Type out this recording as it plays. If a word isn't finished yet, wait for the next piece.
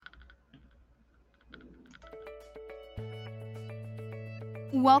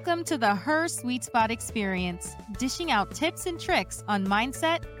Welcome to the Her Sweet Spot Experience, dishing out tips and tricks on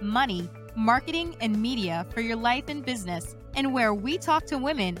mindset, money, marketing, and media for your life and business, and where we talk to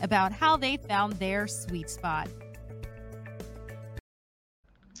women about how they found their sweet spot.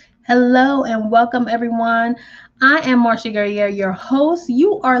 Hello and welcome everyone. I am Marsha Guerriere, your host.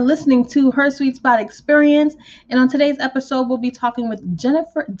 You are listening to Her Sweet Spot Experience. And on today's episode, we'll be talking with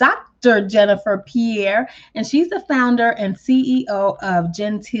Dr. Jennifer Pierre, and she's the founder and CEO of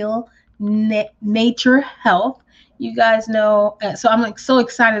Gentile Nature Health. You guys know, so I'm so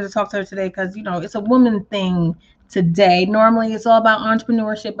excited to talk to her today because, it's a woman thing today. Normally it's all about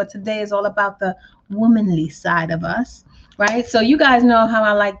entrepreneurship, but today is all about the womanly side of us. Right? So you guys know how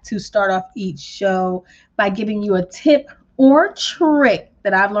I like to start off each show by giving you a tip or trick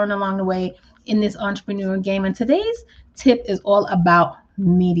that I've learned along the way in this entrepreneur game. And today's tip is all about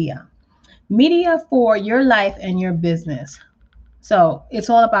media. Media for your life and your business. So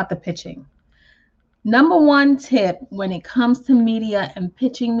it's all about the pitching. Number one tip when it comes to media and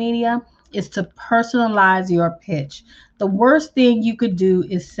pitching media is to personalize your pitch. The worst thing you could do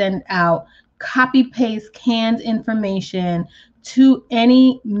is send out copy paste canned information to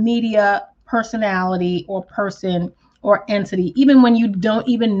any media personality or person or entity, even when you don't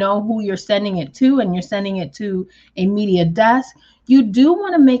even know who you're sending it to and you're sending it to a media desk. You do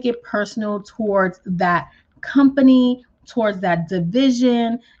want to make it personal towards that company, towards that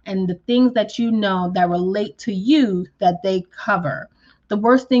division, and the things that you know that relate to you that they cover. The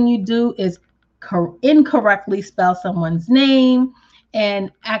worst thing you do is incorrectly spell someone's name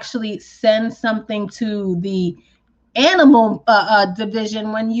and actually send something to the animal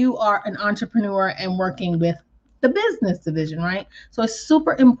division when you are an entrepreneur and working with the business division, right? So it's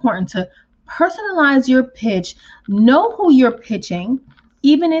super important to personalize your pitch, know who you're pitching,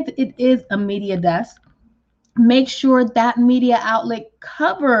 even if it is a media desk. Make sure that media outlet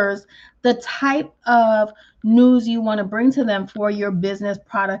covers the type of news you want to bring to them for your business,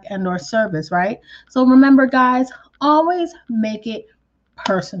 product, and or service, right? So remember, guys, always make it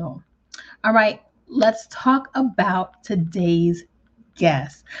personal. All right, let's talk about today's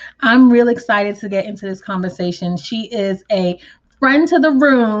guest. I'm really excited to get into this conversation. She is a friend to the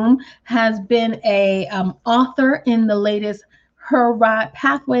room, has been a author in the latest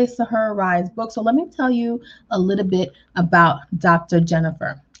Pathways to Her Rise book. So let me tell you a little bit about Dr.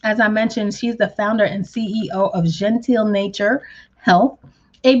 Jennifer. As I mentioned, she's the founder and CEO of Gentile Nature Health,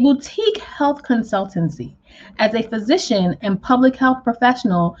 a boutique health consultancy. As a physician and public health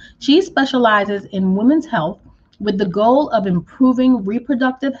professional, she specializes in women's health with the goal of improving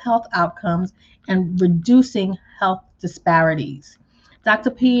reproductive health outcomes and reducing health disparities.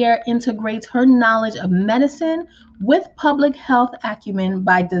 Dr. Pierre integrates her knowledge of medicine with public health acumen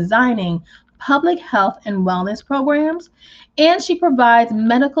by designing public health and wellness programs, and she provides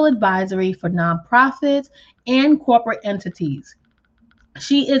medical advisory for nonprofits and corporate entities.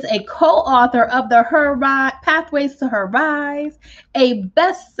 She is a co-author of the Pathways to Her Rise, a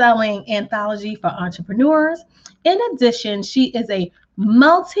best-selling anthology for entrepreneurs. In addition, she is a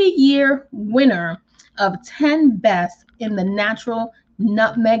multi-year winner of 10 Best in the Natural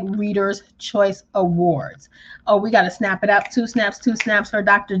Nutmeg Reader's Choice Awards. Oh, we got to snap it up. Two snaps for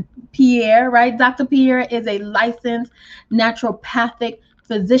Dr. Pierre, right? Dr. Pierre is a licensed naturopathic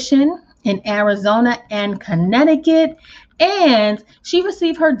physician in Arizona and Connecticut. And she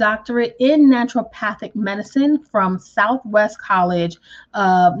received her doctorate in naturopathic medicine from Southwest College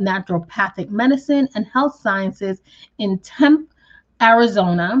of Naturopathic Medicine and Health Sciences in Tempe,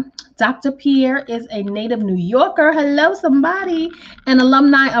 Arizona. Dr. Pierre is a native New Yorker. Hello, somebody. An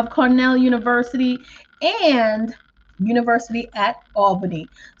alumni of Cornell University and University at Albany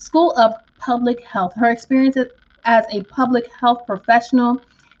School of Public Health. Her experience as a public health professional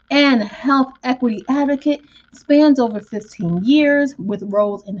and health equity advocate spans over 15 years with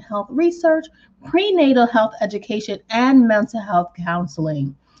roles in health research, prenatal health education, and mental health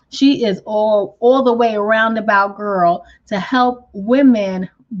counseling. She is all the way roundabout girl to help women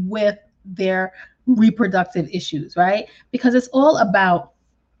with their reproductive issues, right? Because it's all about,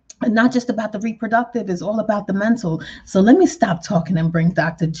 not just about the reproductive, it's all about the mental. So let me stop talking and bring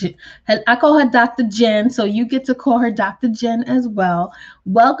Dr. Jen. I call her Dr. Jen, so you get to call her Dr. Jen as well.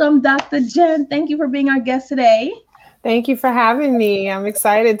 Welcome, Dr. Jen. Thank you for being our guest today. Thank you for having me. I'm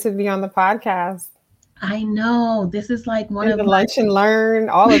excited to be on the podcast. I know. This is like one of the lunch and learn,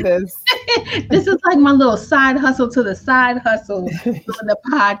 all of this. This is like my little side hustle to the side hustle on the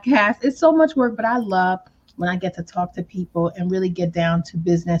podcast. It's so much work, but I love when I get to talk to people and really get down to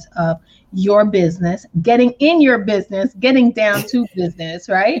business of your business, getting in your business, getting down to business,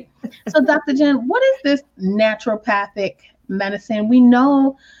 right? So Dr. Jen, what is this naturopathic medicine, we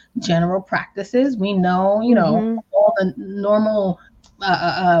know general practices. We know, all the normal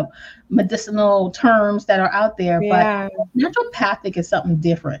medicinal terms that are out there, Yeah. but naturopathic is something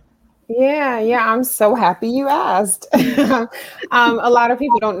different. Yeah. I'm so happy you asked. A lot of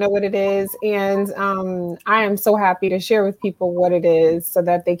people don't know what it is. And I am so happy to share with people what it is so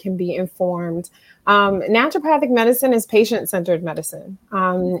that they can be informed. Naturopathic medicine is patient-centered medicine.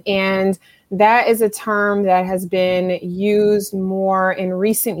 And that is a term that has been used more in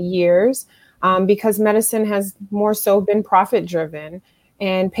recent years because medicine has more so been profit-driven.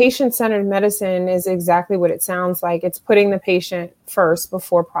 And patient-centered medicine is exactly what it sounds like. It's putting the patient first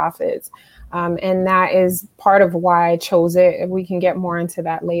before profits. And that is part of why I chose it. We can get more into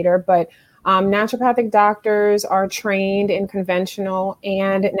that later. But naturopathic doctors are trained in conventional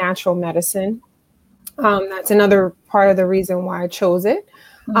and natural medicine. That's another part of the reason why I chose it.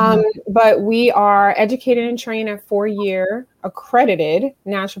 But we are educated and trained at 4-year accredited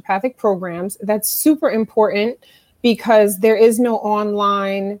naturopathic programs. That's super important because there is no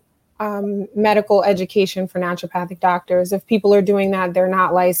online medical education for naturopathic doctors. If people are doing that, they're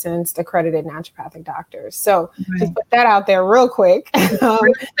not licensed, accredited naturopathic doctors. So just put that out there real quick.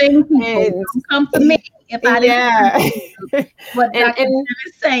 Come to me if I didn't what Dr.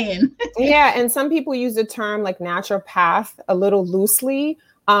 is saying. And some people use the term like naturopath a little loosely.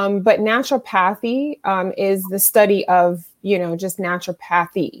 But naturopathy is the study of, just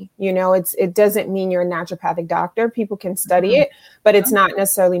naturopathy. It doesn't mean you're a naturopathic doctor. People can study it, but it's not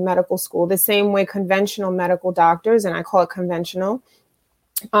necessarily medical school. The same way conventional medical doctors, and I call it conventional,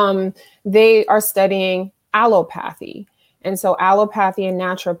 they are studying allopathy. And so allopathy and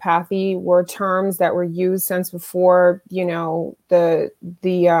naturopathy were terms that were used since before, before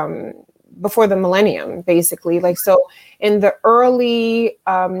the millennium, basically. So in the early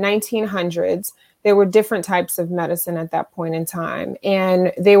 1900s, there were different types of medicine at that point in time,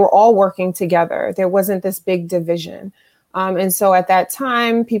 and they were all working together. There wasn't this big division. And so at that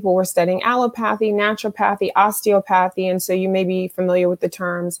time, people were studying allopathy, naturopathy, osteopathy. And so you may be familiar with the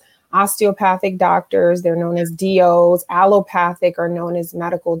terms osteopathic doctors. They're known as DOs. Allopathic are known as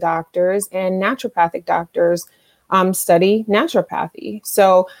medical doctors, and naturopathic doctors study naturopathy.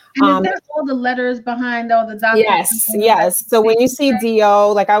 So, and is that all the letters behind all the doctors? Yes. So when you see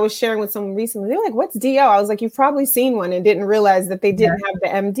DO, like I was sharing with someone recently, they're like, "What's DO?" I was like, "You've probably seen one and didn't realize that they didn't have the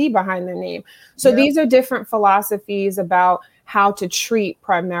MD behind their name." So these are different philosophies about how to treat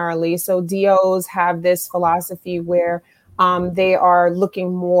primarily. So DOs have this philosophy where they are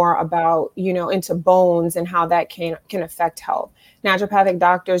looking more about, into bones and how that can affect health. Naturopathic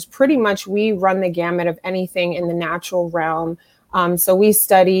doctors, pretty much we run the gamut of anything in the natural realm. So we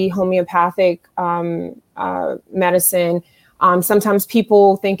study homeopathic medicine. Sometimes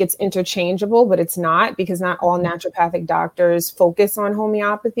people think it's interchangeable, but it's not, because not all naturopathic doctors focus on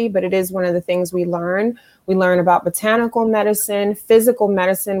homeopathy, but it is one of the things we learn. We learn about botanical medicine, physical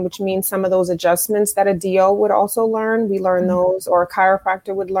medicine, which means some of those adjustments that a DO would also learn. We learn those, or a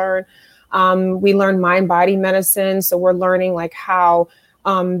chiropractor would learn. We learn mind-body medicine. So we're learning like how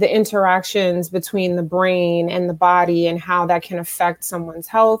the interactions between the brain and the body and how that can affect someone's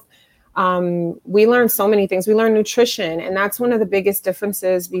health. We learn so many things. We learn nutrition, and that's one of the biggest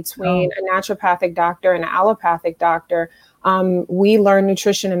differences between a naturopathic doctor and an allopathic doctor. We learn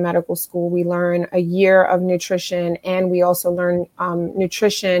nutrition in medical school. We learn a year of nutrition, and we also learn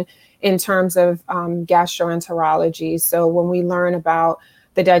nutrition in terms of gastroenterology. So when we learn about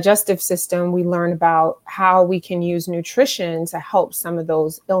the digestive system, we learn about how we can use nutrition to help some of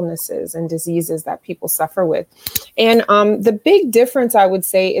those illnesses and diseases that people suffer with. And the big difference, I would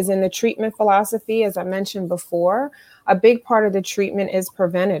say, is in the treatment philosophy. As I mentioned before, a big part of the treatment is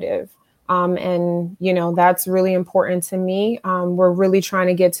preventative. And, that's really important to me. We're really trying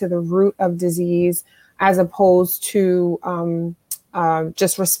to get to the root of disease as opposed to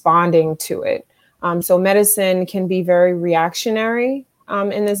just responding to it. So medicine can be very reactionary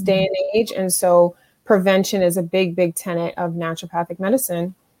in this day and age. And so prevention is a big, big tenet of naturopathic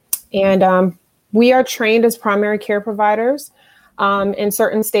medicine. And we are trained as primary care providers in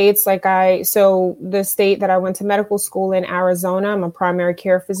certain states. So the state that I went to medical school in, Arizona, I'm a primary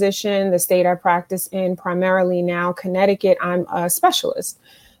care physician. The state I practice in primarily now, Connecticut, I'm a specialist.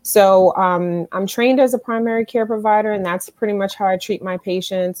 So I'm trained as a primary care provider, and that's pretty much how I treat my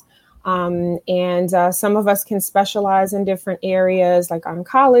patients. And some of us can specialize in different areas like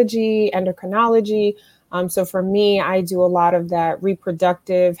oncology, endocrinology. So for me, I do a lot of that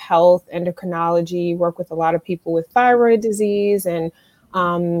reproductive health, endocrinology, work with a lot of people with thyroid disease and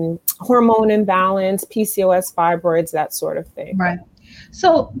hormone imbalance, PCOS, fibroids, that sort of thing. Right.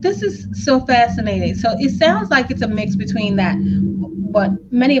 So this is so fascinating. So it sounds like it's a mix between that, what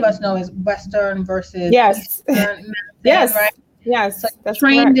many of us know is Western versus Yes. Eastern medicine, Yes. right? Yes. So That's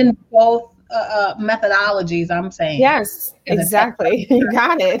trained correct. in both methodologies, I'm saying. Yes, exactly. You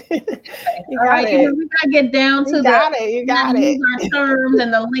got it. You All got right, it. we gotta get down to You got it. You got it. use our terms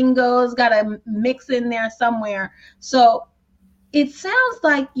and the lingo's gotta mix in there somewhere. So it sounds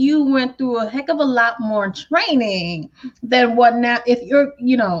like you went through a heck of a lot more training than what now. If you're,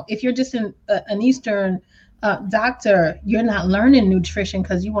 if you're just an Eastern doctor, you're not learning nutrition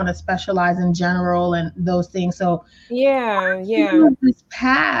because you want to specialize in general and those things. So Yeah. this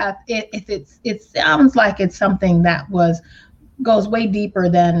path, it sounds like it's something that goes way deeper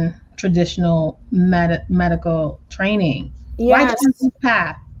than traditional medical training. Why Yes. choose this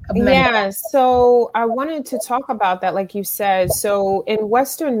path of Yeah, so I wanted to talk about that, like you said. So in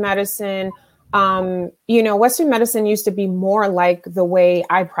Western medicine, Western medicine used to be more like the way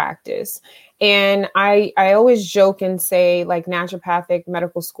I practice. And I always joke and say like naturopathic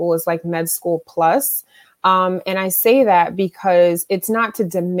medical school is like med school plus. And I say that because it's not to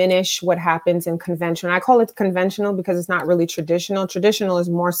diminish what happens in conventional. I call it conventional because it's not really traditional. Traditional is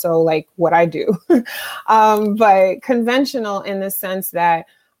more so like what I do. But conventional in the sense that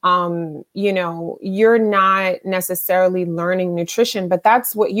you're not necessarily learning nutrition, but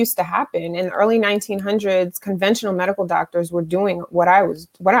that's what used to happen in the early 1900s. Conventional medical doctors were doing what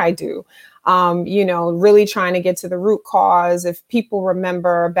I do, really trying to get to the root cause. If people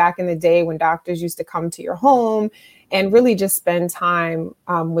remember back in the day when doctors used to come to your home and really just spend time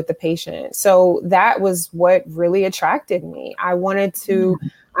with the patient. So that was what really attracted me. I wanted to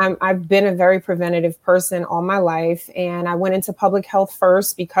I've been a very preventative person all my life, and I went into public health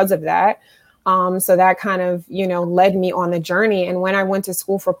first because of that. So that kind of, led me on the journey. And when I went to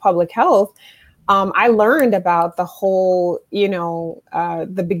school for public health, I learned about the whole,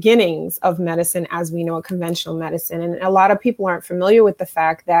 the beginnings of medicine as we know it, conventional medicine. And a lot of people aren't familiar with the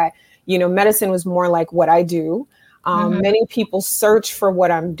fact that, medicine was more like what I do. Many people search for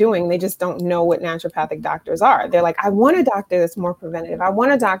what I'm doing. They just don't know what naturopathic doctors are. They're like, I want a doctor that's more preventative. I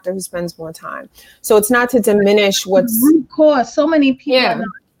want a doctor who spends more time. So it's not to diminish what's root cause. So many people,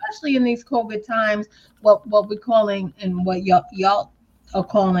 especially in these COVID times, what we're calling and what y'all are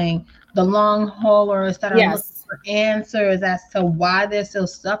calling the long haulers that are looking for answers as to why they're still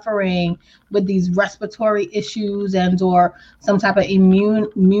suffering with these respiratory issues and or some type of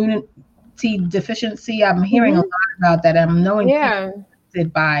immunity deficiency. I'm hearing a lot about that. I'm knowing people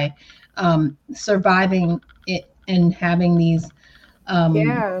affected by surviving it and having these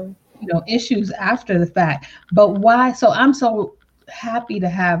issues after the fact. But why? So I'm so happy to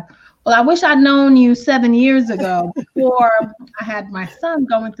have. Well, I wish I'd known you 7 years ago before I had my son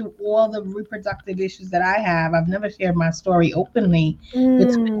going through all the reproductive issues that I have. I've never shared my story openly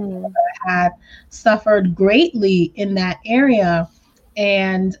with people that have suffered greatly in that area.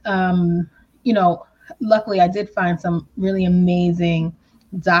 And, luckily I did find some really amazing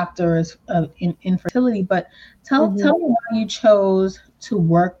doctors in infertility. But tell me why you chose to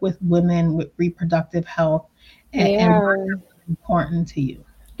work with women with reproductive health and why that's important to you.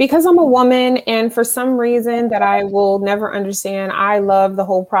 Because I'm a woman, and for some reason that I will never understand, I love the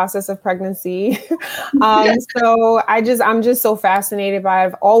whole process of pregnancy. So I'm just so fascinated by it.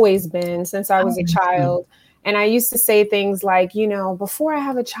 I've always been since I was a child. And I used to say things like, before I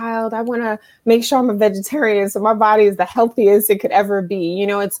have a child, I want to make sure I'm a vegetarian so my body is the healthiest it could ever be.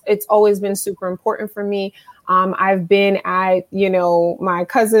 It's always been super important for me. I've been at, my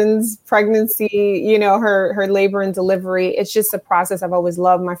cousin's pregnancy, her labor and delivery. It's just a process I've always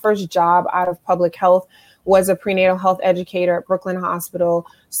loved. My first job out of public health was a prenatal health educator at Brooklyn Hospital.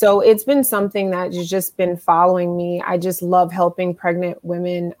 So it's been something that has just been following me. I just love helping pregnant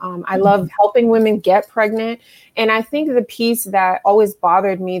women. I love helping women get pregnant. And I think the piece that always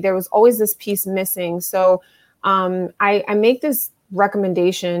bothered me, there was always this piece missing. So I make this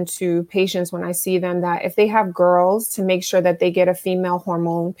recommendation to patients when I see them that if they have girls, to make sure that they get a female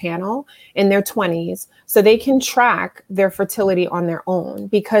hormone panel in their 20s so they can track their fertility on their own,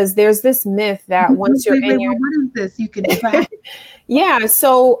 because there's this myth that once you're in your... What is this? You can track? Yeah.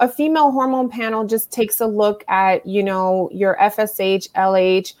 So a female hormone panel just takes a look at, your FSH,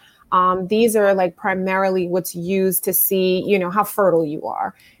 LH. These are like primarily what's used to see, how fertile you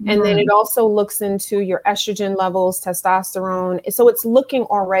are. And then it also looks into your estrogen levels, testosterone. So it's looking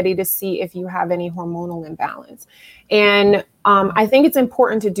already to see if you have any hormonal imbalance. And I think it's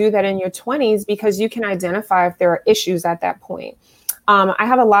important to do that in your 20s because you can identify if there are issues at that point. I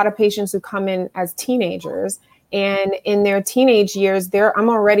have a lot of patients who come in as teenagers And in their teenage years, I'm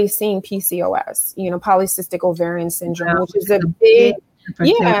already seeing PCOS, polycystic ovarian syndrome, which is a big,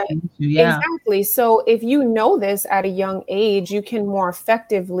 exactly. So if you know this at a young age, you can more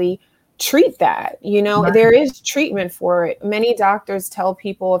effectively treat that. There is treatment for it. Many doctors tell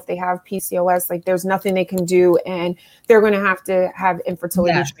people if they have PCOS, like there's nothing they can do and they're going to have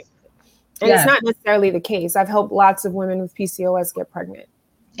infertility treatment. And it's not necessarily the case. I've helped lots of women with PCOS get pregnant.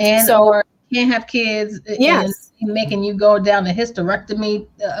 And or can't have kids. And making you go down the hysterectomy.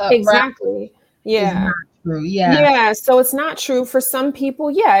 Exactly. Yeah. True. Yeah. So it's not true for some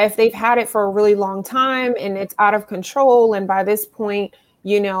people. Yeah. If they've had it for a really long time and it's out of control. And by this point,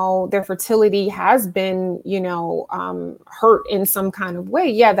 their fertility has been, hurt in some kind of way.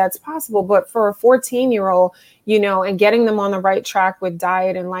 Yeah, that's possible. But for a 14-year-old, and getting them on the right track with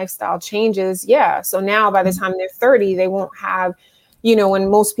diet and lifestyle changes. Yeah. So now by the time they're 30, they won't have, when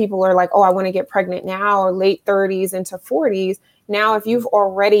most people are like, oh, I want to get pregnant now, or late 30s into 40s. Now, if you've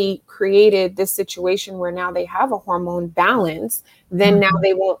already created this situation where now they have a hormone balance, then now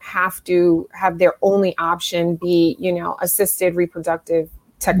they won't have to have their only option be, assisted reproductive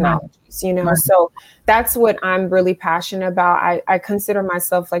technologies, So that's what I'm really passionate about. I consider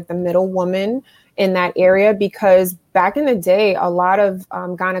myself like the middle woman in that area, because back in the day, a lot of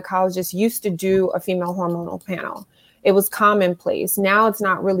gynecologists used to do a female hormonal panel. It was commonplace. Now it's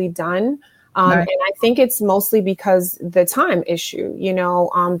not really done. And I think it's mostly because the time issue,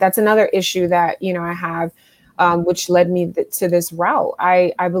 that's another issue that, I have, which led me to this route.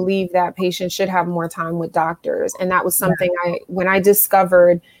 I believe that patients should have more time with doctors. And that was something when I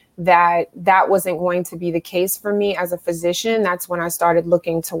discovered that wasn't going to be the case for me as a physician, that's when I started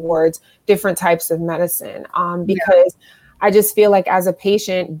looking towards different types of medicine, because I just feel like as a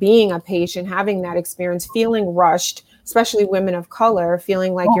patient, being a patient, having that experience, feeling rushed, especially women of color,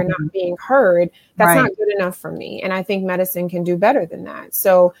 feeling like you're not being heard, that's not good enough for me. And I think medicine can do better than that.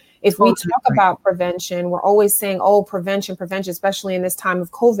 So if we talk about prevention, we're always saying, oh, prevention, especially in this time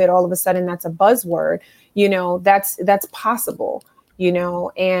of COVID, all of a sudden that's a buzzword, that's possible.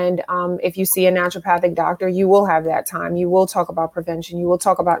 And if you see a naturopathic doctor, you will have that time. You will talk about prevention. You will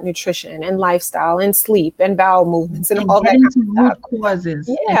talk about nutrition and lifestyle and sleep and bowel movements and all that kind of stuff.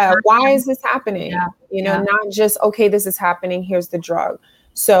 Causes. Yeah. Why is this happening? Not just, okay, this is happening. Here's the drug.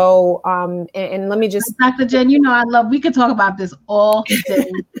 So, and let me just, Dr. Jen, we could talk about this all day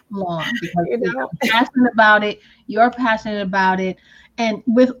long, because I'm passionate about it. You're passionate about it. And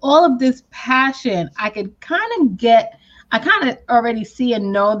with all of this passion, I kind of already see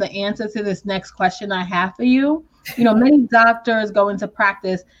and know the answer to this next question I have for you. Many doctors go into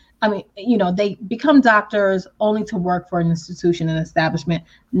practice. I mean, they become doctors only to work for an institution, an establishment.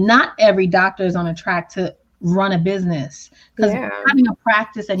 Not every doctor is on a track to run a business, because having a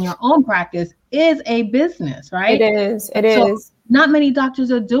practice and your own practice is a business, right? It is. Not many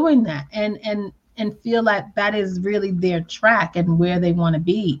doctors are doing that and feel like that is really their track and where they want to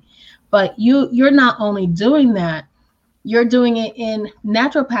be. But you're not only doing that, you're doing it in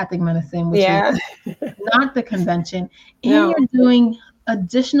naturopathic medicine, which is not the convention. And you're doing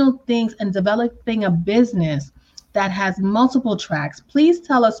additional things and developing a business that has multiple tracks. Please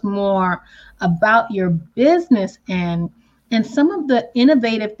tell us more about your business and some of the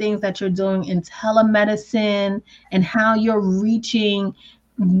innovative things that you're doing in telemedicine and how you're reaching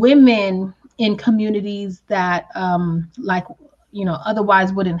women in communities that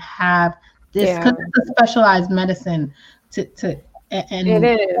otherwise wouldn't have this, because it's a specialized medicine and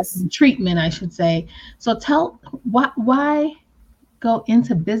it is treatment, I should say. So why go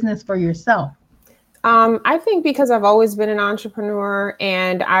into business for yourself? I think because I've always been an entrepreneur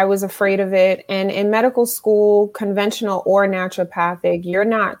and I was afraid of it. And in medical school, conventional or naturopathic, you're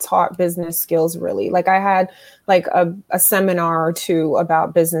not taught business skills really. Like I had like a seminar or two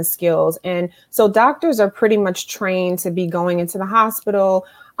about business skills. And so doctors are pretty much trained to be going into the hospital.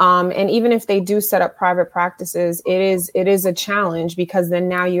 And even if they do set up private practices, it is a challenge, because then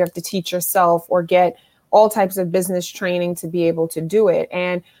now you have to teach yourself or get all types of business training to be able to do it.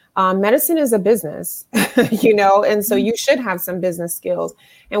 And medicine is a business, and so you should have some business skills.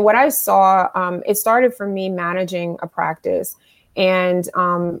 And what I saw, it started for me managing a practice. And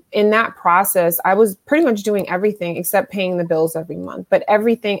in that process, I was pretty much doing everything except paying the bills every month, but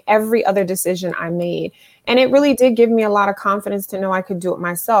every other decision I made. And it really did give me a lot of confidence to know I could do it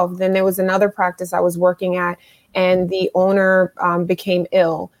myself. Then there was another practice I was working at, and the owner became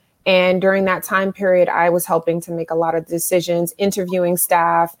ill. And during that time period, I was helping to make a lot of decisions, interviewing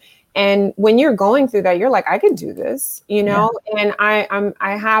staff. And when you're going through that, you're like, I could do this, and I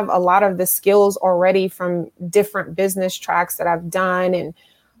have a lot of the skills already from different business tracks that I've done. And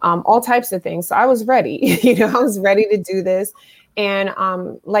all types of things. So I was ready, I was ready to do this. And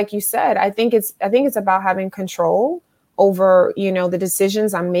like you said, I think it's about having control over, the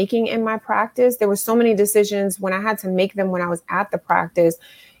decisions I'm making in my practice. There were so many decisions when I had to make them when I was at the practice,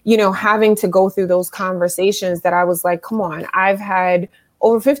 having to go through those conversations that I was like, come on, I've had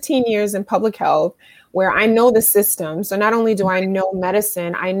over 15 years in public health where I know the system. So not only do I know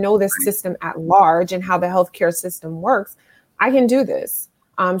medicine, I know the system at large and how the healthcare system works. I can do this.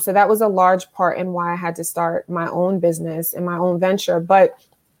 So that was a large part in why I had to start my own business and my own venture. But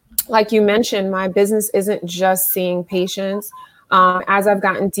like you mentioned, my business isn't just seeing patients. As I've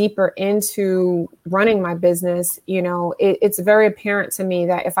gotten deeper into running my business, it's very apparent to me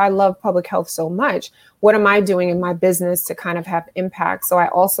that if I love public health so much, what am I doing in my business to kind of have impact? So I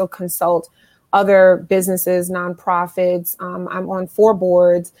also consult other businesses, nonprofits. I'm on 4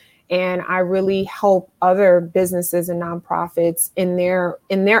 boards, and I really help other businesses and nonprofits in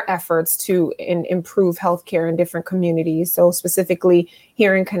their efforts to improve healthcare in different communities. So specifically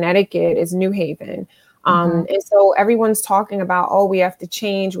here in Connecticut is New Haven. And so everyone's talking about, oh, we have to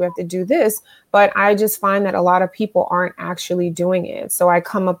change, we have to do this. But I just find that a lot of people aren't actually doing it. So I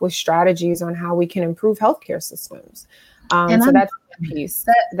come up with strategies on how we can improve healthcare systems. So that's the piece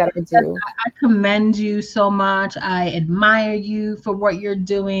that I do. I commend you so much. I admire you for what you're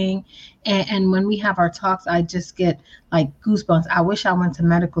doing. And when we have our talks, I just get like goosebumps. I wish I went to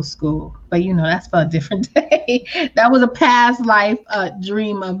medical school, but that's for a different day. That was a past life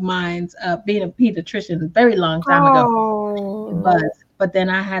dream of mine, being a pediatrician a very long time ago. But then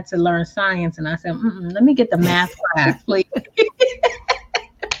I had to learn science, and I said, let me get the math class, please.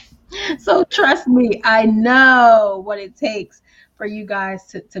 So trust me, I know what it takes for you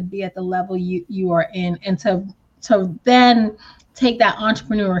guys to be at the level you are in, and to then take that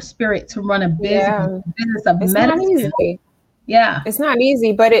entrepreneur spirit to run a business of medicine. Yeah. It's not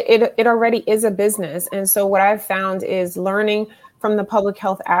easy, but it already is a business. And so what I've found is learning from the public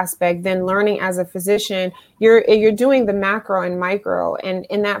health aspect, then learning as a physician, you're doing the macro and micro. And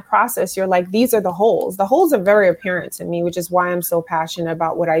in that process, you're like, these are the holes. The holes are very apparent to me, which is why I'm so passionate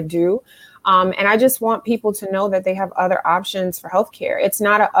about what I do. And I just want people to know that they have other options for healthcare. It's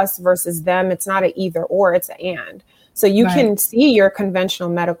not a us versus them. It's not a either or, it's an and. So you can see your conventional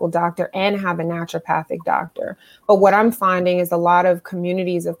medical doctor and have a naturopathic doctor. But what I'm finding is a lot of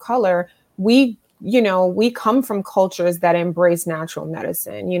communities of color, we come from cultures that embrace natural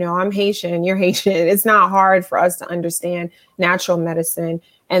medicine. I'm Haitian, you're Haitian. It's not hard for us to understand natural medicine,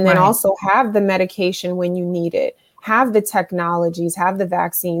 and then also have the medication when you need it, have the technologies, have the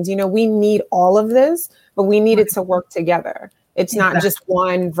vaccines. We need all of this, but we need it to work together. It's not just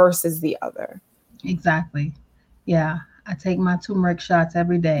one versus the other. Exactly. Yeah. I take my turmeric shots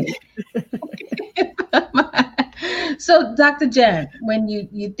every day. So Dr. Jen, when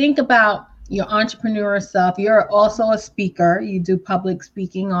you think about your entrepreneur self, you're also a speaker. You do public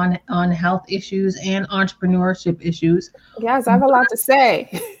speaking on health issues and entrepreneurship issues. Yes, I have a lot to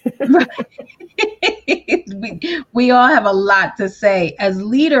say. we all have a lot to say. As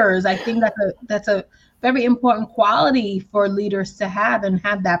leaders, I think that's a very important quality for leaders to have, and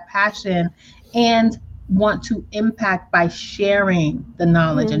have that passion and want to impact by sharing the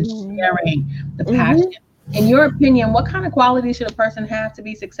knowledge and sharing the passion. In your opinion, what kind of quality should a person have to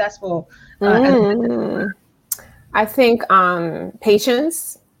be successful? I think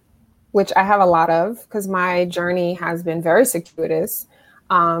patience, which I have a lot of because my journey has been very circuitous.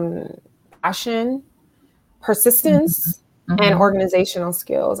 Passion, persistence, and organizational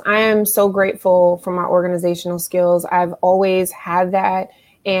skills. I am so grateful for my organizational skills. I've always had that.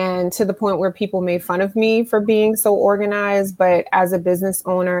 And to the point where people made fun of me for being so organized. But as a business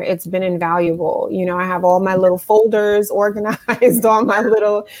owner, it's been invaluable. I have all my little folders organized, all my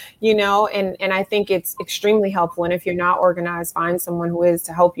little, and I think it's extremely helpful. And if you're not organized, find someone who is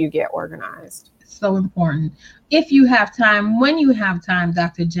to help you get organized. So important. If you have time, when you have time,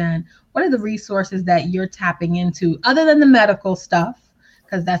 Dr. Jen, what are the resources that you're tapping into other than the medical stuff?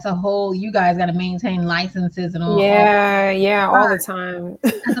 Because that's a whole, you guys got to maintain licenses and all. Yeah, all the time.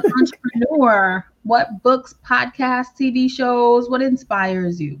 As an entrepreneur, what books, podcasts, TV shows, what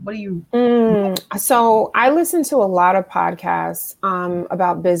inspires you? What do you? So I listen to a lot of podcasts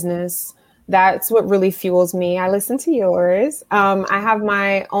about business. That's what really fuels me. I listen to yours. I have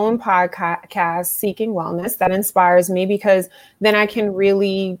my own podcast, Seeking Wellness, that inspires me because then I can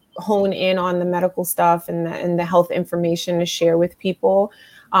really hone in on the medical stuff and the health information to share with people.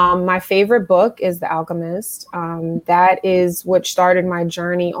 My favorite book is The Alchemist. That is what started my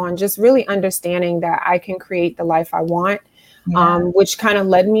journey on just really understanding that I can create the life I want, which kind of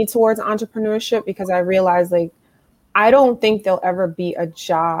led me towards entrepreneurship because I realized I don't think there'll ever be a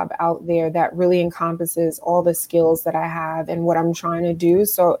job out there that really encompasses all the skills that I have and what I'm trying to do.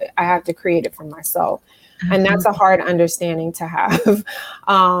 So I have to create it for myself. And that's a hard understanding to have.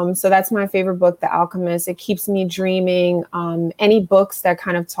 So that's my favorite book, The Alchemist. It keeps me dreaming. Any books that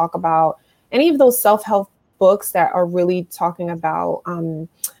kind of talk about any of those self-help books that are really talking about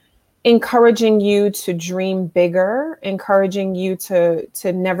encouraging you to dream bigger, encouraging you to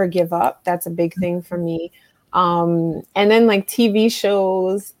never give up. That's a big thing for me. And then like TV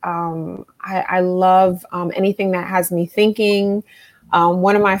shows, I love anything that has me thinking.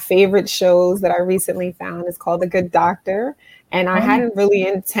 One of my favorite shows that I recently found is called The Good Doctor. And I hadn't really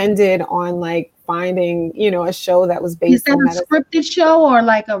intended on like finding, a show that was based on medicine. Is that a scripted show or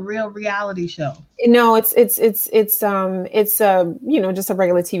like a real reality show? No, it's just a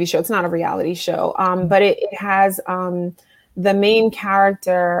regular TV show. It's not a reality show. But it has the main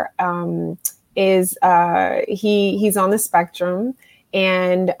character is he's on the spectrum.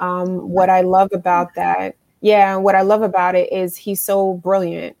 And what I love about that, what I love about it is he's so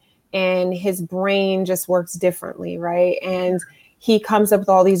brilliant and his brain just works differently, right? And he comes up with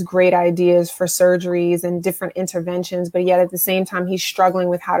all these great ideas for surgeries and different interventions, but yet at the same time, he's struggling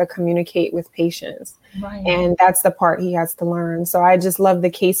with how to communicate with patients. Right. And that's the part he has to learn. So I just love the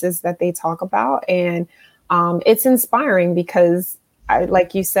cases that they talk about. And it's inspiring because,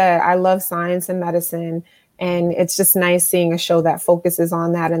 like you said, I love science and medicine. And it's just nice seeing a show that focuses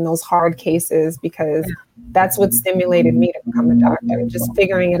on that and those hard cases, because that's what stimulated me to become a doctor, just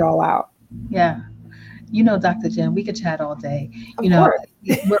figuring it all out. Yeah. Dr. Jen, we could chat all day. We're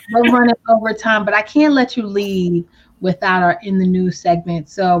running over time, but I can't let you leave without our In the News segment.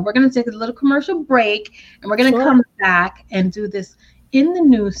 So we're going to take a little commercial break and we're going to come back and do this In the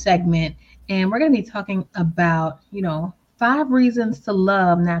News segment. And we're going to be talking about, 5 reasons to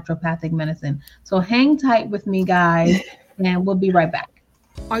love naturopathic medicine. So hang tight with me, guys, and we'll be right back.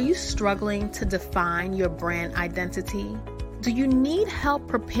 Are you struggling to define your brand identity? Do you need help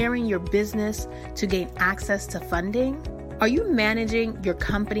preparing your business to gain access to funding? Are you managing your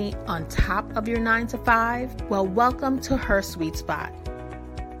company on top of your 9-to-5? Well, welcome to Her Sweet Spot.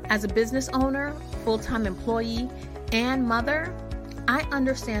 As a business owner, full-time employee, and mother, I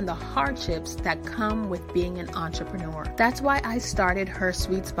understand the hardships that come with being an entrepreneur. That's why I started Her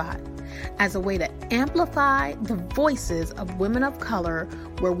Sweet Spot, as a way to amplify the voices of women of color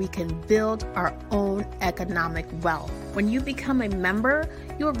where we can build our own economic wealth. When you become a member,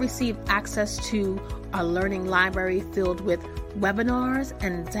 you'll receive access to a learning library filled with webinars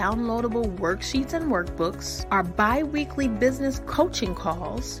and downloadable worksheets and workbooks, our bi-weekly business coaching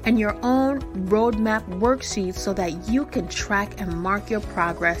calls, and your own roadmap worksheets so that you can track and mark your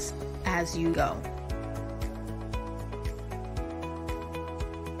progress as you go.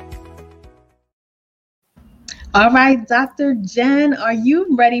 All right, Dr. Jen, are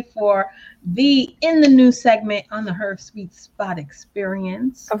you ready for the In the News segment on the Her Sweet Spot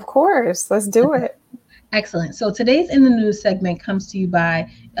Experience? Of course, let's do it. Excellent. So today's In the News segment comes to you by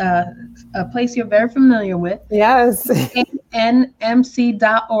a place you're very familiar with. Yes.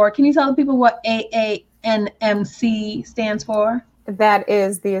 AANMC.org. Can you tell the people what AANMC stands for? That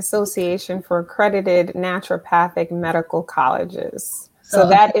is the Association for Accredited Naturopathic Medical Colleges. So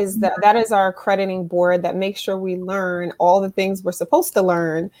that is our accrediting board that makes sure we learn all the things we're supposed to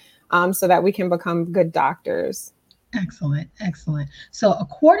learn so that we can become good doctors. Excellent. So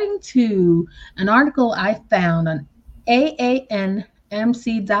according to an article I found on AANMC.org,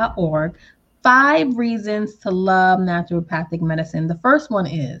 5 reasons to love naturopathic medicine. The first one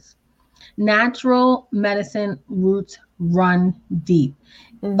is natural medicine roots run deep.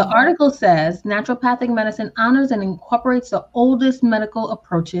 The article says naturopathic medicine honors and incorporates the oldest medical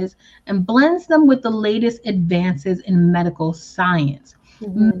approaches and blends them with the latest advances in medical science.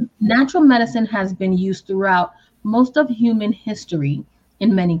 Natural medicine has been used throughout most of human history.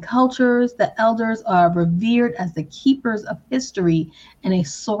 In many cultures, the elders are revered as the keepers of history and a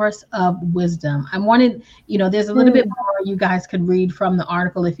source of wisdom. I wanted, there's a little bit more you guys could read from the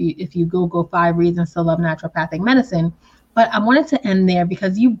article if you Google 5 reasons to love naturopathic medicine. But I wanted to end there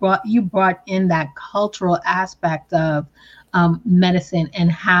because you brought in that cultural aspect of medicine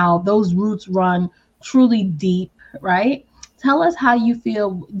and how those roots run truly deep, right? Tell us how you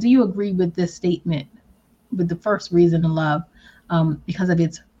feel. Do you agree with this statement, with the first reason to love, because of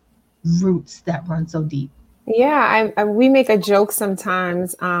its roots that run so deep? Yeah, we make a joke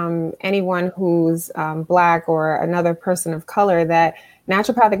sometimes, anyone who's Black or another person of color, that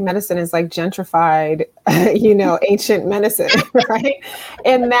naturopathic medicine is like gentrified, ancient medicine, right?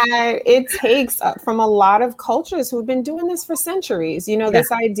 And that it takes from a lot of cultures who've been doing this for centuries.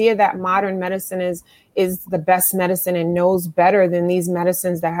 This idea that modern medicine is the best medicine and knows better than these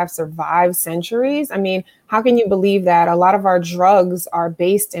medicines that have survived centuries. I mean, how can you believe that? A lot of our drugs are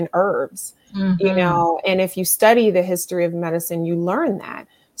based in herbs. And if you study the history of medicine, you learn that.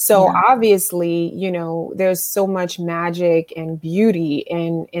 So obviously, there's so much magic and beauty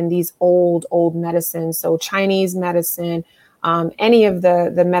in these old medicines. So Chinese medicine, any of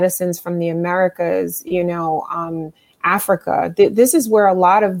the medicines from the Americas, Africa, this is where a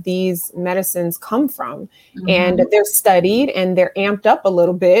lot of these medicines come from. And they're studied and they're amped up a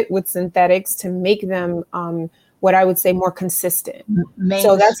little bit with synthetics to make them what I would say more consistent.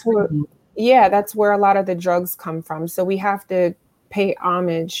 So that's where a lot of the drugs come from. So we have to pay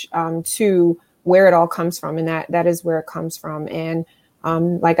homage to where it all comes from. And that is where it comes from. And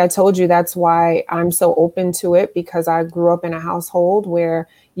like I told you, that's why I'm so open to it, because I grew up in a household where,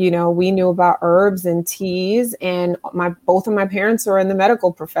 we knew about herbs and teas, and both of my parents are in the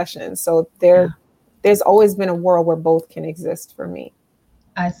medical profession. So there's always been a world where both can exist for me.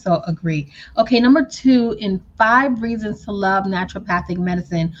 I so agree. Okay, number 2 in 5 reasons to love naturopathic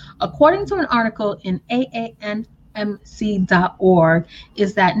medicine, according to an article in AANMC.org,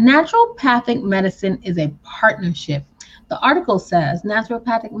 is that naturopathic medicine is a partnership. The article says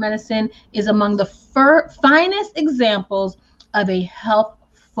naturopathic medicine is among the finest examples of a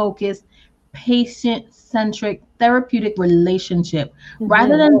health-focused, patient-centric therapeutic relationship.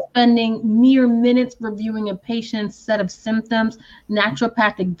 Rather than spending mere minutes reviewing a patient's set of symptoms,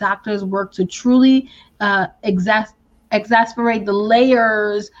 naturopathic doctors work to truly exacerbate the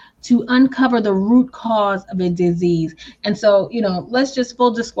layers to uncover the root cause of a disease. And so, let's just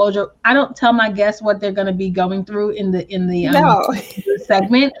full disclosure, I don't tell my guests what they're going to be going through in the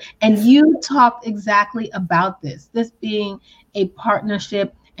segment. And you talked exactly about this being a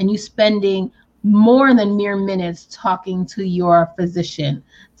partnership and you spending more than mere minutes talking to your physician.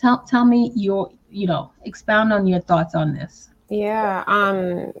 Tell me expound on your thoughts on this. Yeah.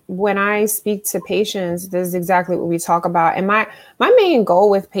 When I speak to patients, this is exactly what we talk about. And my main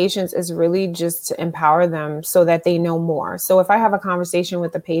goal with patients is really just to empower them so that they know more. So if I have a conversation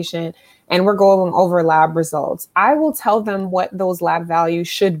with a patient and we're going over lab results, I will tell them what those lab values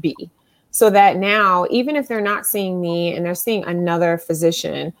should be, so that now, even if they're not seeing me and they're seeing another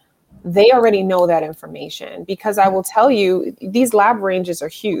physician, they already know that information, because I will tell you, these lab ranges are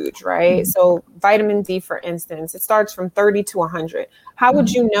huge, right? So vitamin D, for instance, it starts from 30 to 100. How would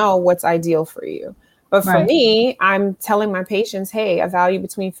you know what's ideal for you? But for me, I'm telling my patients, hey, a value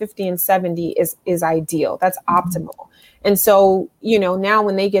between 50 and 70 is ideal. That's optimal. And so, now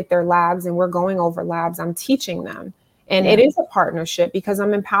when they get their labs and we're going over labs, I'm teaching them. And it is a partnership, because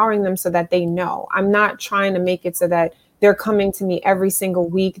I'm empowering them so that they know. I'm not trying to make it so that they're coming to me every single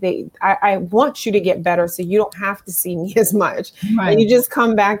week. I want you to get better so you don't have to see me as much. Right. And you just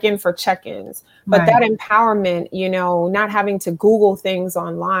come back in for check-ins. But that empowerment, not having to Google things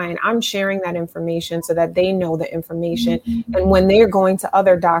online, I'm sharing that information so that they know the information. And when they're going to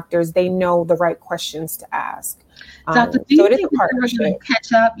other doctors, they know the right questions to ask. Doctor, do you think it's ever going to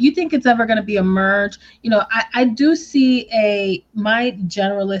catch up? You think it's ever going to be a merge? I do see my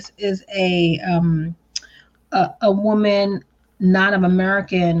generalist is a woman not of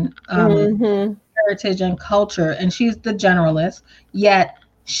American heritage and culture, and she's the generalist, yet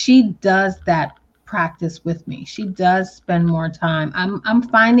she does that practice with me. She does spend more time. I'm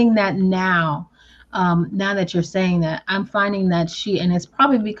finding that now that you're saying that, I'm finding that and it's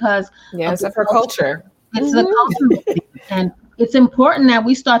probably because of her culture. It's the culture. And it's important that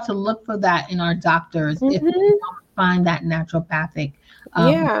we start to look for that in our doctors if we don't find that naturopathic.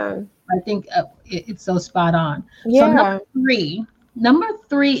 I think it's so spot on. So number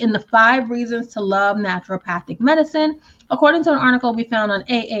three in the 5 reasons to love naturopathic medicine, according to an article we found on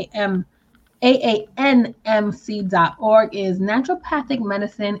AANMC.org, is naturopathic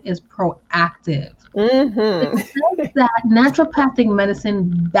medicine is proactive. It says that naturopathic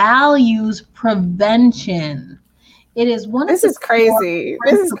medicine values prevention. It is one This is crazy.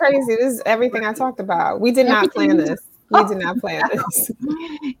 This is crazy. This is everything I talked about. We did not plan this. We did not plan this.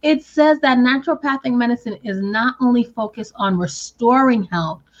 It says that naturopathic medicine is not only focused on restoring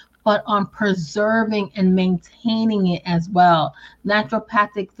health, but on preserving and maintaining it as well.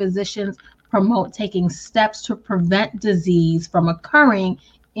 Naturopathic physicians promote taking steps to prevent disease from occurring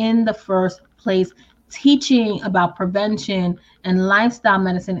in the first place. Teaching about prevention and lifestyle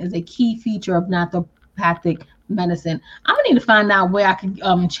medicine is a key feature of naturopathic naturopathic medicine. I'm gonna need to find out where I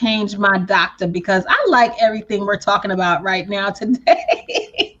can change my doctor, because I like everything we're talking about right now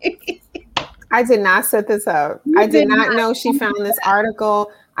today. I did not set this up. I did not know she found this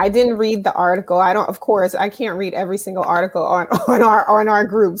article. I didn't read the article. Of course, I can't read every single article on our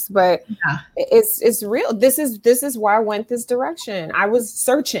groups, but it's real. This is why I went this direction. I was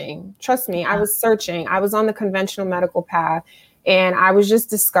searching. Trust me, I was searching. I was on the conventional medical path, and I was just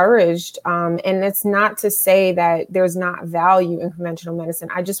discouraged. And it's not to say that there's not value in conventional medicine.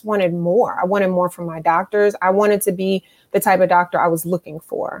 I just wanted more. I wanted more from my doctors. I wanted to be the type of doctor I was looking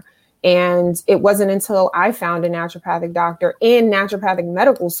for. And it wasn't until I found a naturopathic doctor in naturopathic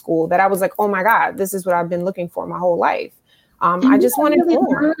medical school that I was like, oh my God, this is what I've been looking for my whole life. I just wanted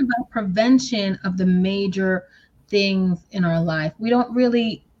more. Learn about prevention of the major things in our life. We don't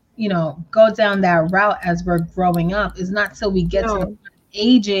really, go down that route as we're growing up. It's not till we get to the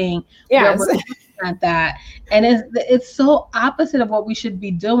aging where we're looking at that. And it's so opposite of what we should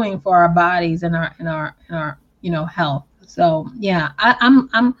be doing for our bodies and our health. So yeah,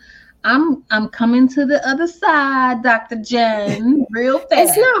 I'm coming to the other side, Dr. Jen, real fast.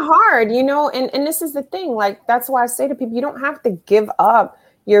 It's not hard, and this is the thing. Like, that's why I say to people, you don't have to give up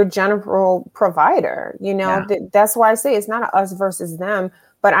your general provider. That's why I say it's not us versus them.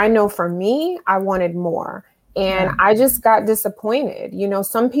 But I know for me, I wanted more. And I just got disappointed.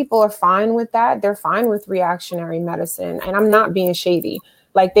 Some people are fine with that. They're fine with reactionary medicine. And I'm not being shady.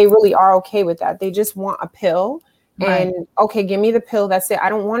 Like, they really are okay with that. They just want a pill. And okay, give me the pill. That's it. I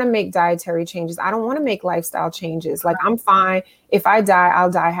don't want to make dietary changes. I don't want to make lifestyle changes. Like, I'm fine. If I die,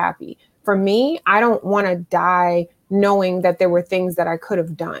 I'll die happy. For me, I don't want to die knowing that there were things that I could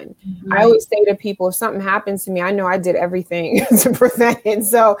have done. I always say to people, if something happens to me, I know I did everything to prevent it.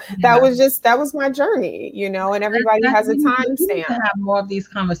 So that was my journey, and everybody has a time stamp. We need to have more of these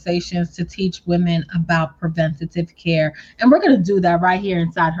conversations to teach women about preventative care. And we're going to do that right here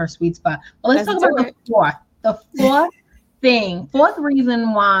inside Her Sweet Spot. Well, let's talk about the fourth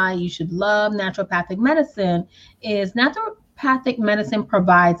reason why you should love naturopathic medicine is naturopathic medicine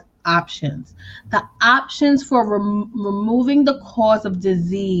provides options. The options for removing the cause of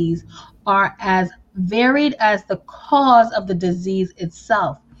disease are as varied as the cause of the disease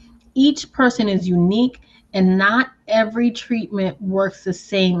itself. Each person is unique, and not every treatment works the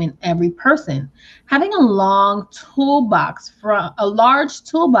same in every person. Having a large toolbox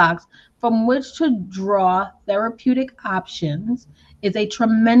from which to draw therapeutic options is a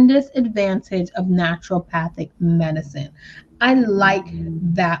tremendous advantage of naturopathic medicine. I like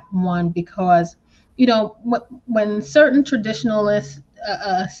that one because, when certain traditionalists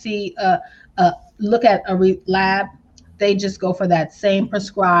look at a lab, they just go for that same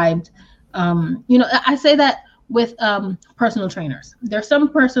prescribed. I say that with personal trainers. There's some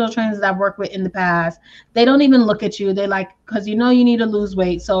personal trainers that I've worked with in the past. They don't even look at you. They because you need to lose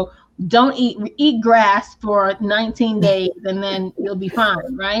weight. So don't eat grass for 19 days and then you'll be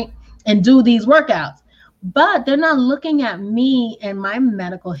fine, right? And do these workouts. But they're not looking at me and my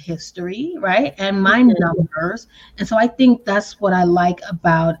medical history, right? And my numbers. And so I think that's what I like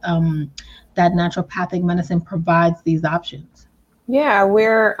about that naturopathic medicine provides these options. Yeah,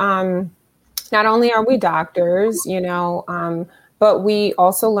 we're not only are we doctors, but we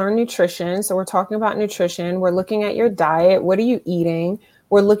also learn nutrition. So we're talking about nutrition. We're looking at your diet. What are you eating?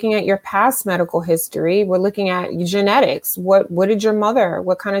 We're looking at your past medical history. We're looking at your genetics. What did your mother,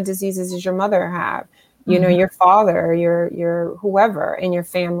 what kind of diseases did your mother have? Your father, your whoever in your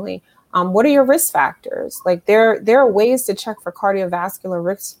family. What are your risk factors? Like there are ways to check for cardiovascular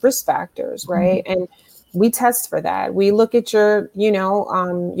risk factors, right? And we test for that. We look at your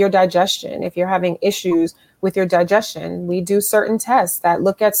digestion. If you're having issues with your digestion, we do certain tests that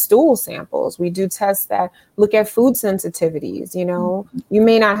look at stool samples. We do tests that look at food sensitivities. You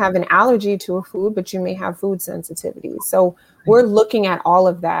may not have an allergy to a food, but you may have food sensitivities. So we're looking at all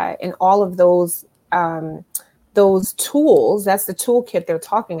of that and all of those tools. That's the toolkit they're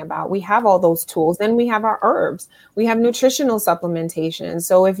talking about. We have all those tools. Then we have our herbs. We have nutritional supplementation.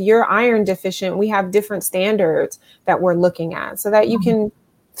 So if you're iron deficient, we have different standards that we're looking at so that you can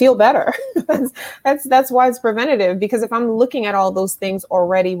feel better. That's why it's preventative, because if I'm looking at all those things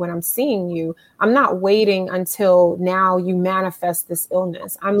already when I'm seeing you, I'm not waiting until now you manifest this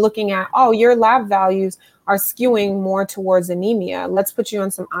illness. I'm looking at, your lab values are skewing more towards anemia. Let's put you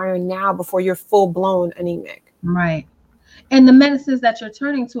on some iron now before you're full blown anemic. Right. And the medicines that you're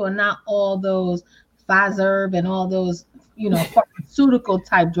turning to are not all those Pfizer and all those, pharmaceutical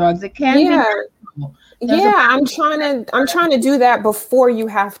type drugs. It can be I'm trying to do that before you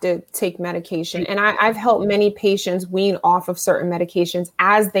have to take medication. And I've helped many patients wean off of certain medications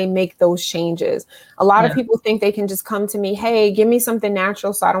as they make those changes. A lot of people think they can just come to me, hey, give me something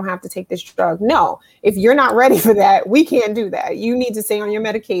natural so I don't have to take this drug. No, if you're not ready for that, we can't do that. You need to stay on your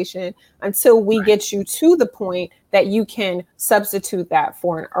medication until we get you to the point that you can substitute that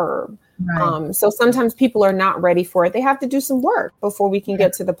for an herb. Right. So sometimes people are not ready for it. They have to do some work before we can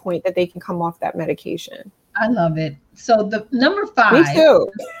get to the point that they can come off that medication. I love it. So the number 5, me too.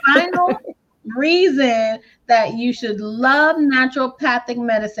 The final reason that you should love naturopathic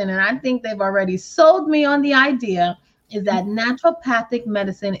medicine, and I think they've already sold me on the idea, is that naturopathic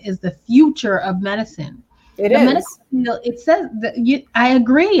medicine is the future of medicine. It is. Medical field, it says that I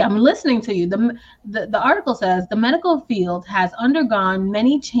agree. I'm listening to you. The article says the medical field has undergone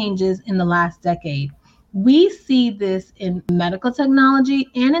many changes in the last decade. We see this in medical technology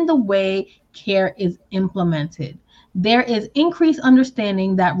and in the way care is implemented. There is increased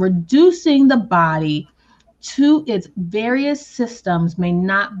understanding that reducing the body to its various systems may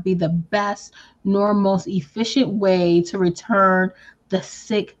not be the best nor most efficient way to return the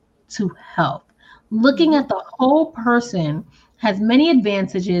sick to health. Looking at the whole person has many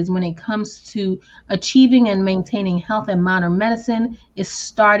advantages when it comes to achieving and maintaining health, and modern medicine is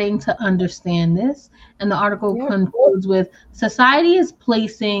starting to understand this. And the article concludes with, society is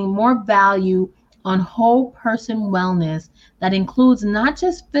placing more value on whole person wellness that includes not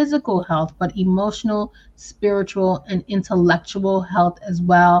just physical health, but emotional, spiritual, and intellectual health as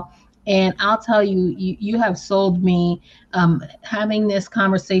well. And I'll tell you, you have sold me. Having this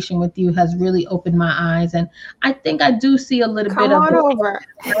conversation with you has really opened my eyes. And I think I do see a little bit of over.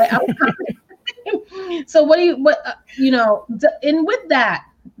 So and with that,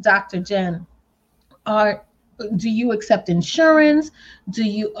 Dr. Jen, do you accept insurance?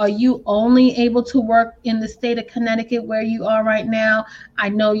 Are you only able to work in the state of Connecticut where you are right now? I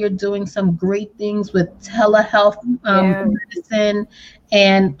know you're doing some great things with telehealth medicine.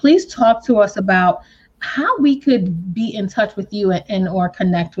 And please talk to us about how we could be in touch with you and or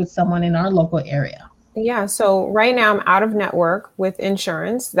connect with someone in our local area. Yeah, so right now I'm out of network with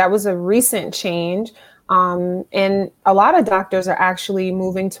insurance. That was a recent change. And a lot of doctors are actually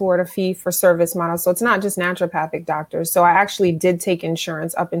moving toward a fee for service model. So it's not just naturopathic doctors. So I actually did take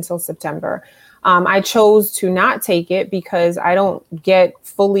insurance up until September. I chose to not take it because I don't get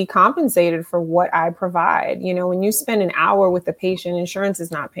fully compensated for what I provide. You know, when you spend an hour with a patient, insurance is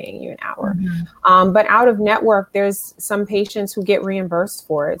not paying you an hour. Mm-hmm. But out of network, there's some patients who get reimbursed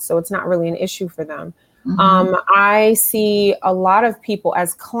for it. So it's not really an issue for them. Mm-hmm. I see a lot of people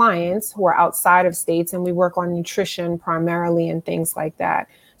as clients who are outside of states, and we work on nutrition primarily and things like that.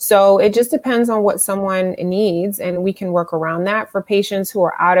 So it just depends on what someone needs, and we can work around that. For patients who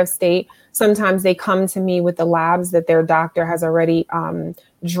are out of state, sometimes they come to me with the labs that their doctor has already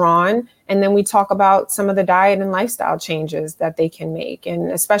drawn. And then we talk about some of the diet and lifestyle changes that they can make.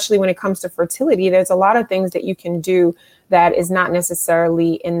 And especially when it comes to fertility, there's a lot of things that you can do that is not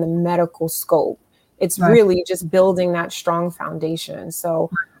necessarily in the medical scope. It's really just building that strong foundation.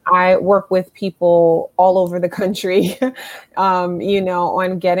 So I work with people all over the country, on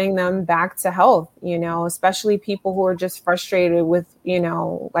getting them back to health, especially people who are just frustrated with,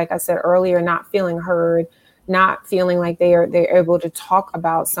 like I said earlier, not feeling heard, not feeling like they're able to talk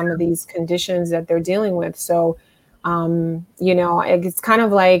about some of these conditions that they're dealing with. So, it's kind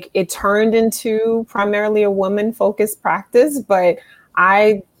of like it turned into primarily a woman-focused practice, but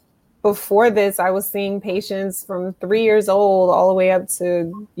before this, I was seeing patients from 3 years old all the way up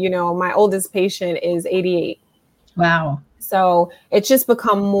to, my oldest patient is 88. Wow. So it's just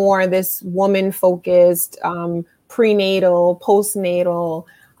become more this woman-focused, prenatal, postnatal.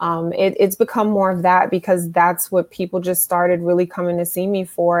 It's become more of that because that's what people just started really coming to see me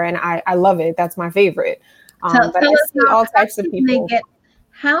for. And I love it. That's my favorite. But I see all types of people.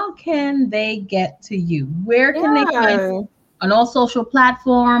 How can they get to you? Where can they find you? On all social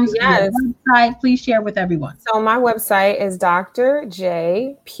platforms, yes. Website, please share with everyone. So my website is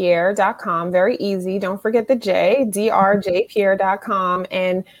drjpierre.com. Very easy. Don't forget the J, drjpierre.com.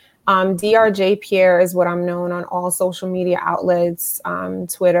 And DRJ Pierre is what I'm known on all social media outlets,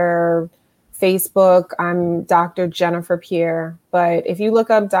 Twitter, Facebook. I'm Dr. Jennifer Pierre. But if you look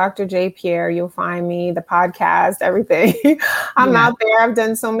up Dr. J. Pierre, you'll find me, the podcast, everything. I'm out there. I've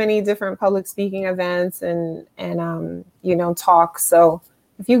done so many different public speaking events and talks. So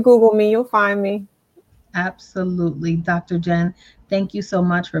if you Google me, you'll find me. Absolutely. Dr. Jen, thank you so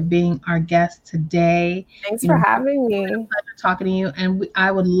much for being our guest today. Thanks for having me. It's a pleasure talking to you. And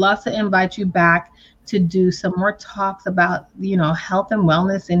I would love to invite you back to do some more talks about, health and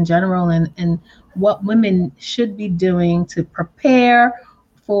wellness in general, and what women should be doing to prepare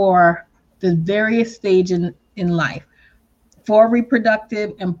for the various stages in life, for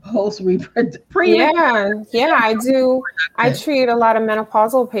reproductive and post-reproductive. Yeah, I do. I treat a lot of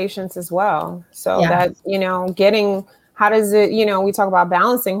menopausal patients as well. So that, how does it, we talk about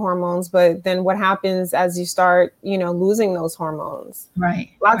balancing hormones, but then what happens as you start, losing those hormones? Right.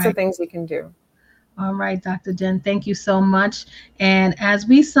 Lots of things you can do. All right, Dr. Jen, thank you so much. And as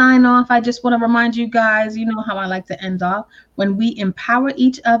we sign off, I just want to remind you guys, you know how I like to end off. When we empower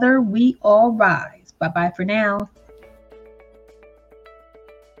each other, we all rise. Bye-bye for now.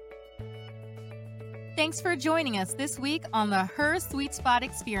 Thanks for joining us this week on the Her Sweet Spot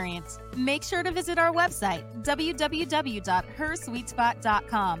Experience. Make sure to visit our website,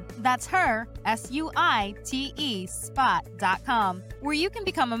 www.hersweetspot.com. That's her, SUITE, spot.com, where you can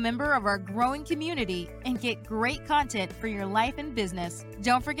become a member of our growing community and get great content for your life and business.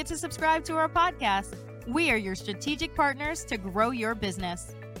 Don't forget to subscribe to our podcast. We are your strategic partners to grow your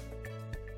business.